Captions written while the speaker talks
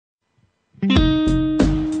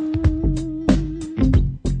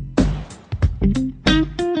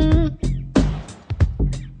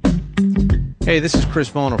Hey, this is Chris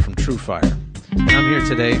Bono from TrueFire, and I'm here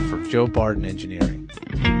today for Joe Barden Engineering.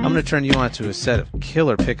 I'm going to turn you on to a set of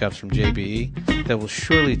killer pickups from JBE that will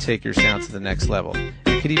surely take your sound to the next level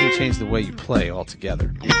and could even change the way you play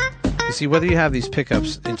altogether. You see, whether you have these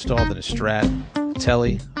pickups installed in a Strat, a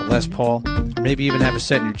Tele, a Les Paul, or maybe even have a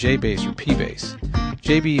set in your J-Bass or P-Bass,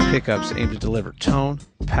 JBE pickups aim to deliver tone,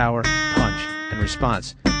 power, punch, and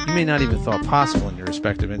response you may not even thought possible in your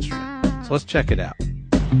respective instrument. So let's check it out.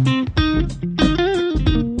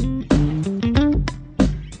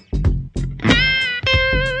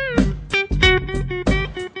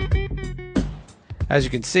 As you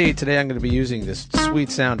can see, today I'm going to be using this sweet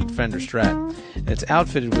sounding Fender Strat, and it's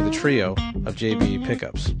outfitted with a trio of JBE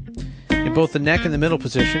pickups. In both the neck and the middle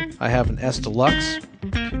position, I have an S Deluxe,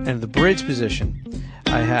 and in the bridge position,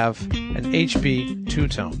 I have an HB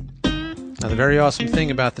two-tone. Now, the very awesome thing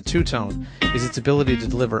about the two-tone is its ability to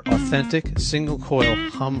deliver authentic, single-coil,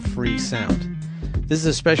 hum-free sound. This is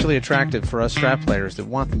especially attractive for us Strat players that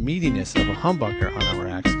want the meatiness of a humbucker on our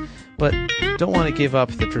axe, but don't want to give up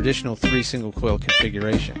the traditional 3 single-coil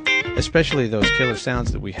configuration, especially those killer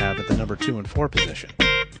sounds that we have at the number 2 and 4 position.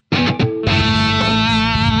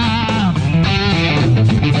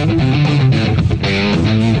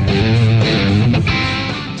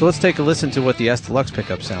 So let's take a listen to what the S Deluxe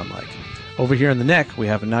pickups sound like. Over here in the neck, we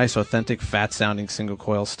have a nice, authentic, fat-sounding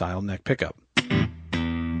single-coil style neck pickup.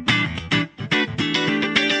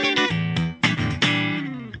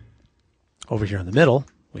 Over here in the middle,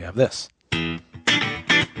 we have this.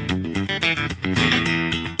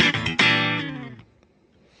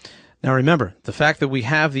 Now remember, the fact that we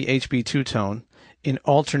have the HB two-tone in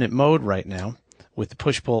alternate mode right now, with the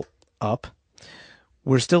push-pull up,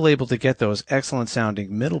 we're still able to get those excellent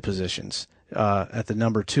sounding middle positions at the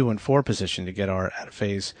number 2 and 4 position to get our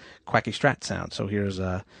out-of-phase quacky Strat sound. So here's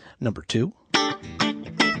number 2.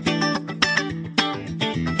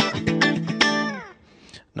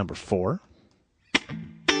 Number 4.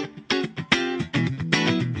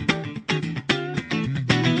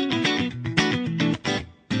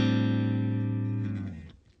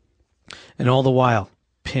 And all the while,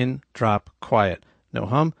 pin, drop, quiet. No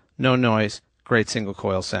hum, no noise, great single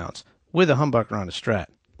coil sounds. With a humbucker on a Strat.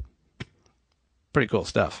 Pretty cool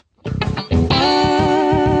stuff.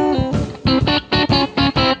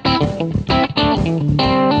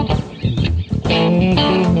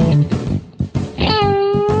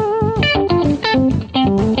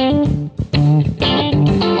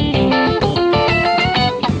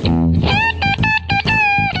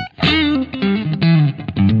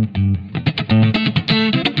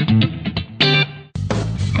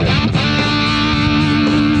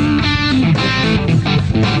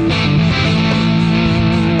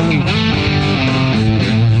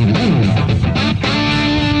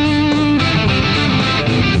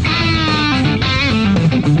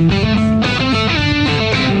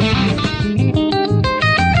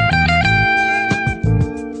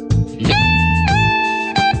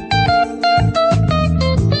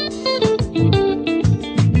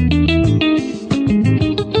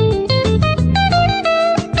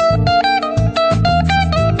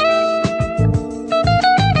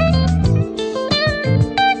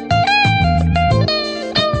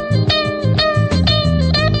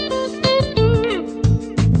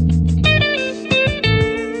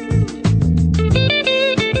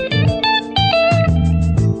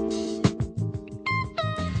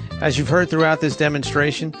 As you've heard throughout this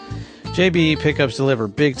demonstration, JBE pickups deliver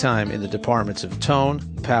big time in the departments of tone,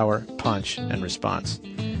 power, punch, and response.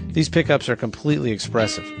 These pickups are completely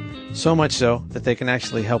expressive, so much so that they can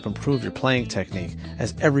actually help improve your playing technique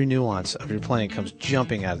as every nuance of your playing comes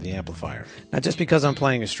jumping out of the amplifier. Now, just because I'm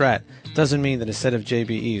playing a Strat doesn't mean that a set of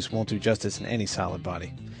JBEs won't do justice in any solid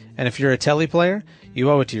body. And if you're a Tele player, you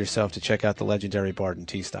owe it to yourself to check out the legendary Barden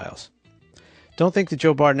T-Styles. Don't think that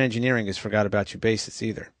Joe Barden Engineering has forgot about you bassists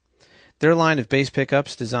either. Their line of bass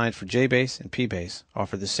pickups designed for J-Bass and P-Bass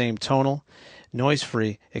offer the same tonal,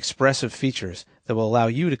 noise-free, expressive features that will allow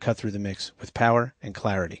you to cut through the mix with power and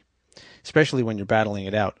clarity, especially when you're battling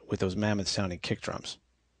it out with those mammoth-sounding kick drums.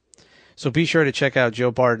 So be sure to check out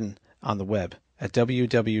Joe Barden on the web at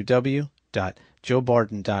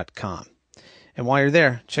www.joebarden.com. And while you're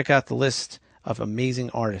there, check out the list of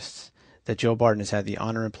amazing artists that Joe Barden has had the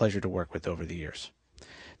honor and pleasure to work with over the years.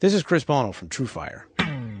 This is Chris Bono from TrueFire.